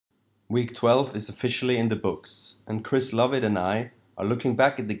Week 12 is officially in the books, and Chris Lovitt and I are looking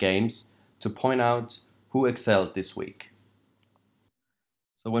back at the games to point out who excelled this week.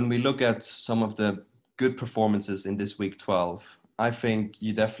 So, when we look at some of the good performances in this week 12, I think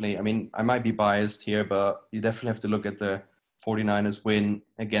you definitely, I might be biased here, but you definitely have to look at the 49ers win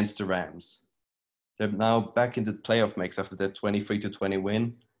against the Rams. They're now back in the playoff mix after their 23-20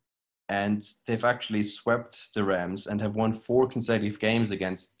 win, and they've actually swept the Rams and have won 4 consecutive games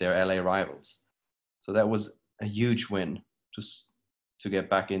against their LA rivals. So that was a huge win just to get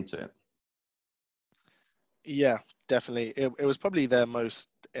back into it. Yeah, definitely. It was probably their most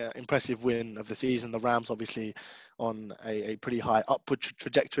impressive win of the season. The Rams obviously on a pretty high upward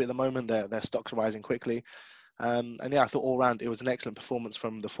trajectory at the moment. Their stocks are rising quickly. And yeah, I thought all round it was an excellent performance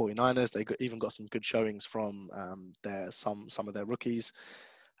from the 49ers. They even got some good showings from some of their rookies.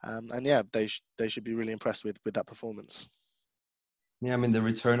 And yeah, they should be really impressed with that performance. Yeah, the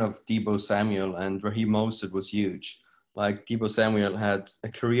return of Debo Samuel and Raheem Mostert was huge. Like Debo Samuel had a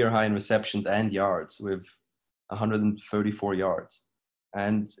career high in receptions and yards with 134 yards.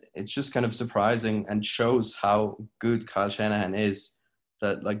 And it's just kind of surprising and shows how good Kyle Shanahan is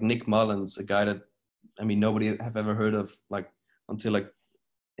that like Nick Mullins, a guy that nobody have ever heard of like until like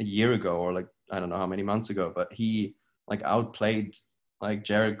a year ago or like I don't know how many months ago, but he like outplayed like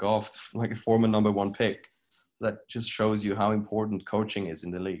Jared Goff, like a former number one pick. That just shows you how important coaching is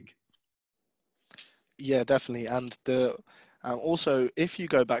in the league. Yeah, definitely. And the also, if you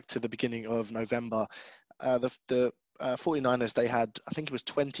go back to the beginning of November, the 49ers, they had, I think it was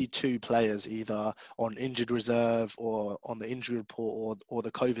 22 players either on injured reserve or on the injury report or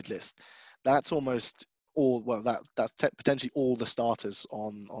the COVID list. That's almost all, well, that's potentially all the starters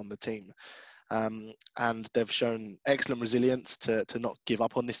on the team. And they've shown excellent resilience to not give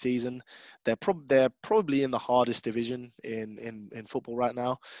up on this season. They're probably in the hardest division in football right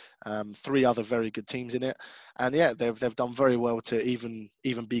now. 3 other very good teams in it, and yeah, they've done very well to even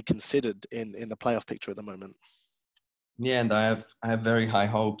be considered in the playoff picture at the moment. Yeah, and I have very high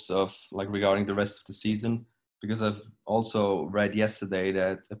hopes of like regarding the rest of the season because I've also read yesterday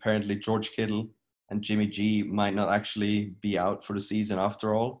that apparently George Kittle and Jimmy G might not actually be out for the season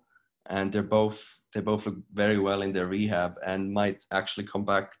after all, and they both look very well in their rehab and might actually come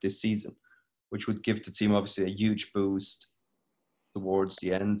back this season, which would give the team obviously a huge boost towards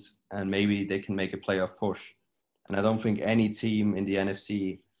the end, and maybe they can make a playoff push. And I don't think any team in the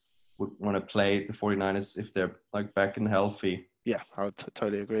NFC would want to play the 49ers if they're like back and healthy. Yeah, I would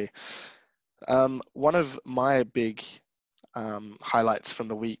totally agree. One of my big highlights from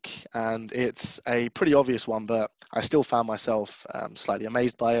the week, and it's a pretty obvious one, but I still found myself slightly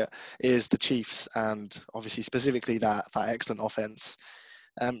amazed by it, is the Chiefs, and obviously specifically that excellent offense.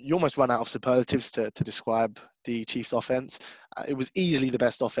 You almost run out of superlatives to describe the Chiefs' offense. It was easily the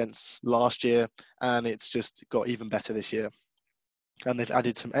best offense last year, and it's just got even better this year. And they've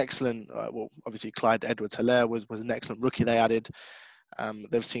added some excellent. Obviously Clyde Edwards-Helaire was an excellent rookie they added.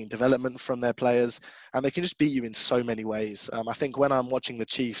 They've seen development from their players, and they can just beat you in so many ways. I think when I'm watching the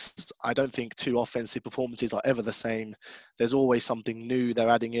Chiefs, I don't think 2 offensive performances are ever the same. There's always something new they're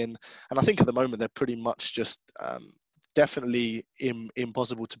adding in, and I think at the moment they're pretty much just definitely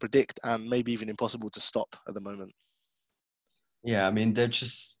impossible to predict and maybe even impossible to stop at the moment. Yeah,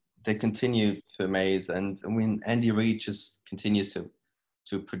 they continue to amaze, and Andy Reid just continues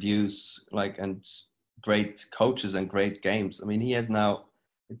to produce like and great coaches and great games. He has now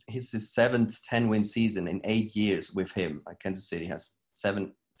it's his seventh 10-win season in 8 years with him. Like Kansas City has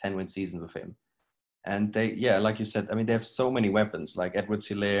 7 10-win seasons with him, and yeah, like you said, they have so many weapons like Edwards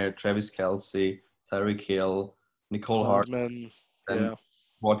Hilaire, Travis Kelsey, Tyreek Hill, Nicole Hart, Hardman, and yeah.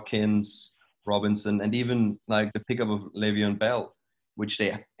 Watkins, Robinson, and even like the pickup of Le'Veon Bell, which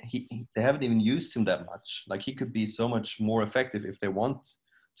they haven't even used him that much. Like he could be so much more effective if they want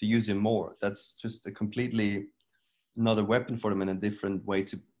to use him more. That's just a completely another weapon for them and a different way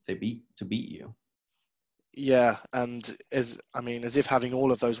to beat you. Yeah, and as if having all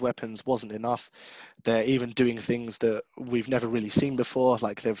of those weapons wasn't enough, they're even doing things that we've never really seen before.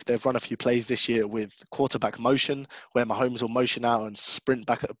 Like they've run a few plays this year with quarterback motion, where Mahomes will motion out and sprint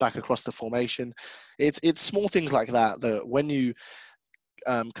back across the formation. It's small things like that when you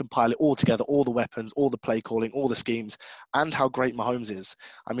compile it all together, all the weapons, all the play calling, all the schemes, and how great Mahomes is.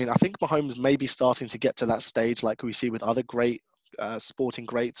 I think Mahomes may be starting to get to that stage like we see with other great sporting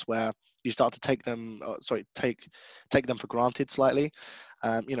greats where you start to take them, take them for granted slightly.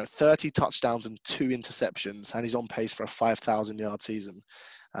 30 touchdowns and 2 interceptions, and he's on pace for a 5,000-yard season.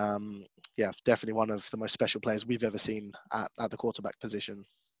 Yeah, definitely one of the most special players we've ever seen at the quarterback position.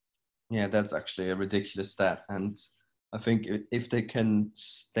 Yeah, that's actually a ridiculous stat. And I think if they can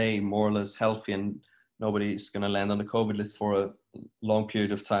stay more or less healthy and nobody's going to land on the COVID list for a long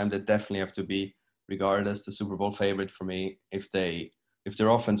period of time, they definitely have to be regarded as the Super Bowl favorite for me. If their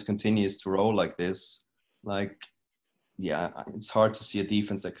offense continues to roll like this, like yeah, it's hard to see a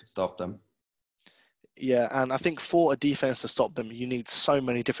defense that could stop them. Yeah, and I think for a defense to stop them, you need so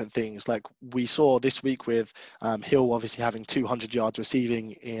many different things. Like we saw this week with Hill obviously having 200 yards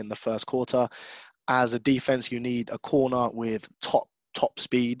receiving in the first quarter. As a defense, you need a corner with top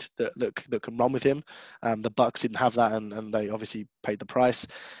speed that can run with him. The Bucks didn't have that, and they obviously paid the price.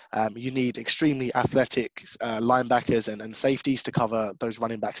 You need extremely athletic linebackers and safeties to cover those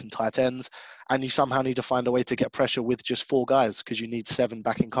running backs and tight ends, and you somehow need to find a way to get pressure with just 4 guys because you need 7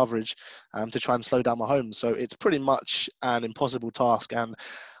 back in coverage to try and slow down Mahomes. So it's pretty much an impossible task, and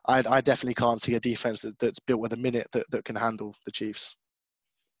I definitely can't see a defense that's built with a minute that can handle the Chiefs.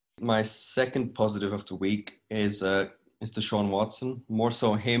 My second positive of the week is Deshaun Watson. More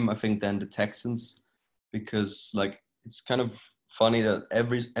so him, I think, than the Texans, because like it's kind of funny that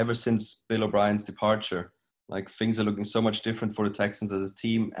ever since Bill O'Brien's departure, like things are looking so much different for the Texans as a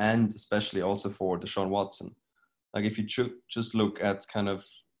team, and especially also for Deshaun Watson. Like if you just look at kind of,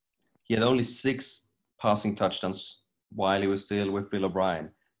 he had only 6 passing touchdowns while he was still with Bill O'Brien,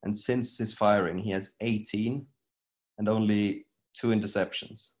 and since his firing, he has 18 and only 2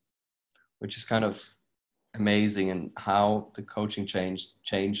 interceptions, which is kind of amazing, and how the coaching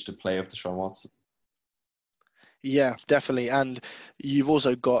changed the play of Deshaun Watson. Yeah, definitely. And you've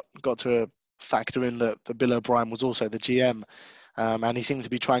also got to factor in that Bill O'Brien was also the GM, and he seemed to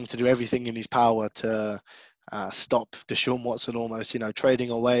be trying to do everything in his power to stop Deshaun Watson, almost, trading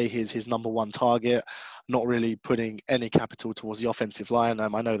away his number one target, not really putting any capital towards the offensive line.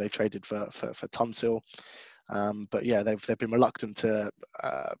 I know they traded for Tunsil. But yeah, they've been reluctant to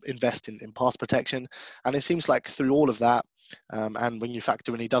invest in pass protection, and it seems like through all of that, and when you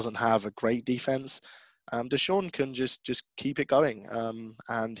factor in he doesn't have a great defense, Deshaun can just keep it going,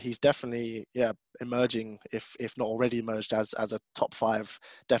 and he's definitely emerging, if not already emerged, as a top 5,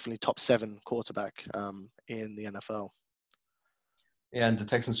 definitely top 7 quarterback in the NFL. Yeah, and the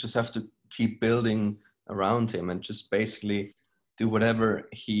Texans just have to keep building around him and just basically do whatever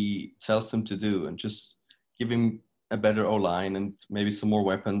he tells them to do, and just give him a better O-line and maybe some more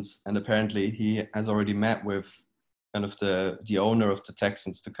weapons. And apparently he has already met with kind of the owner of the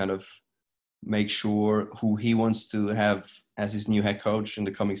Texans to kind of make sure who he wants to have as his new head coach in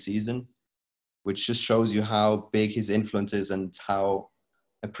the coming season, which just shows you how big his influence is and how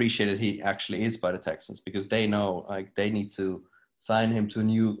appreciated he actually is by the Texans, because they know like they need to sign him to a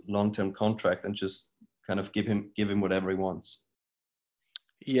new long-term contract and just kind of give him whatever he wants.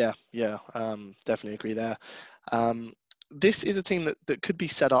 Yeah, definitely agree there. This is a team that could be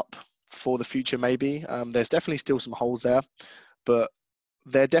set up for the future, maybe. There's definitely still some holes there, but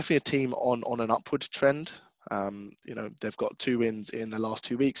they're definitely a team on an upward trend. They've got 2 wins in the last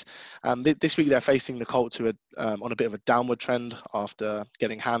 2 weeks. This week they're facing the Colts, who are on a bit of a downward trend after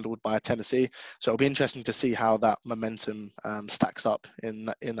getting handled by Tennessee. So it'll be interesting to see how that momentum stacks up in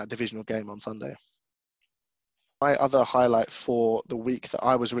that divisional game on Sunday. My other highlight for the week that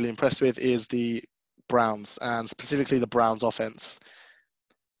I was really impressed with is the Browns, and specifically the Browns offense.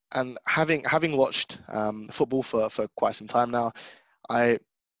 And having watched football for quite some time now, I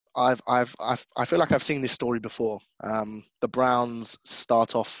feel like I've seen this story before. The Browns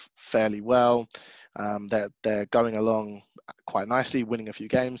start off fairly well. They're going along quite nicely, winning a few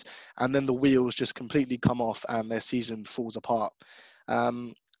games, and then the wheels just completely come off and their season falls apart.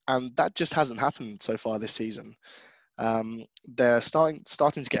 And that just hasn't happened so far this season. They're starting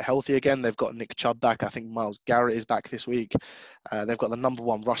to get healthy again. They've got Nick Chubb back. I think Myles Garrett is back this week. They've got the number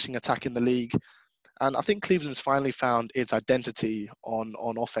 1 rushing attack in the league. And I think Cleveland's finally found its identity on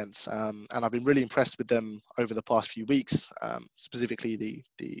offense. And I've been really impressed with them over the past few weeks, specifically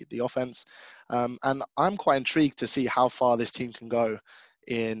the offense. And I'm quite intrigued to see how far this team can go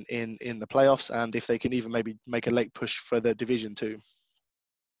in the playoffs, and if they can even maybe make a late push for the division too.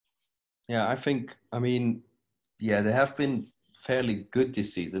 Yeah, I mean, yeah, they have been fairly good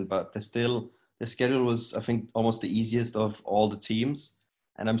this season, but the schedule was, I think, almost the easiest of all the teams.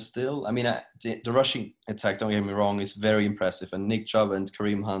 And the rushing attack, don't get me wrong, is very impressive. And Nick Chubb and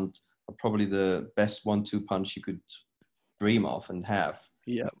Kareem Hunt are probably the best 1-2 punch you could dream of and have.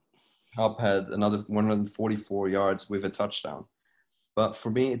 Yeah. Chubb had another 144 yards with a touchdown. But for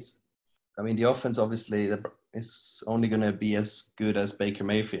me, the offense obviously is only going to be as good as Baker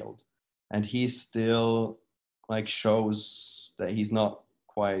Mayfield. And he still shows that he's not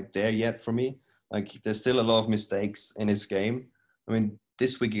quite there yet for me. Like there's still a lot of mistakes in his game. I mean,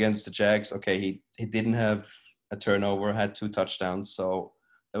 this week against the Jags, okay, he didn't have a turnover, had 2 touchdowns. So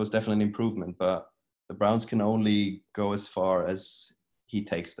that was definitely an improvement. But the Browns can only go as far as he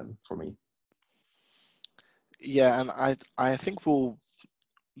takes them for me. Yeah, and I think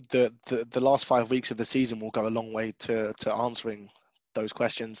the last 5 weeks of the season will go a long way to answering those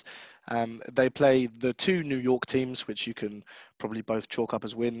questions. They play the 2 New York teams, which you can probably both chalk up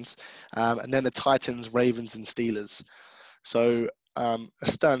as wins, and then the Titans, Ravens, and Steelers. So a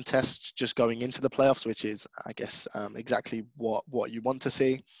stern test just going into the playoffs, which is, I guess, exactly what you want to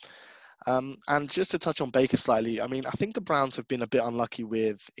see. And just to touch on Baker slightly, I mean, I think the Browns have been a bit unlucky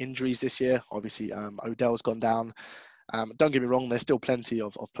with injuries this year. Obviously, Odell's gone down. Don't get me wrong, there's still plenty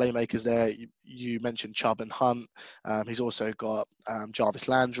of playmakers there. You mentioned Chubb and Hunt. He's also got Jarvis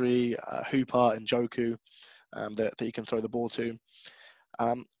Landry, Hooper, and Joku that he can throw the ball to.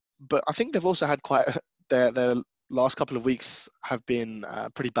 But I think they've also had quite their last couple of weeks have been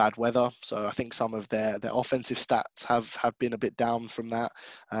pretty bad weather. So I think some of their offensive stats have been a bit down from that.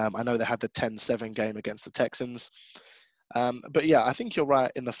 I know they had the 10-7 game against the Texans. But yeah, I think you're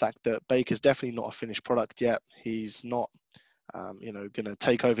right in the fact that Baker's definitely not a finished product yet. He's not, going to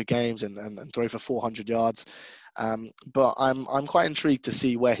take over games and throw for 400 yards. But I'm quite intrigued to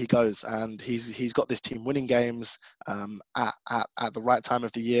see where he goes. And he's got this team winning games at the right time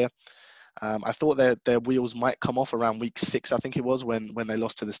of the year. I thought their wheels might come off around week 6, I think it was, when they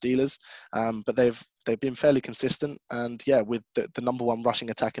lost to the Steelers. But they've been fairly consistent, and yeah, with the number 1 rushing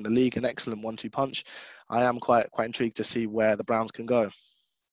attack in the league, an excellent 1-2 punch. I am quite intrigued to see where the Browns can go.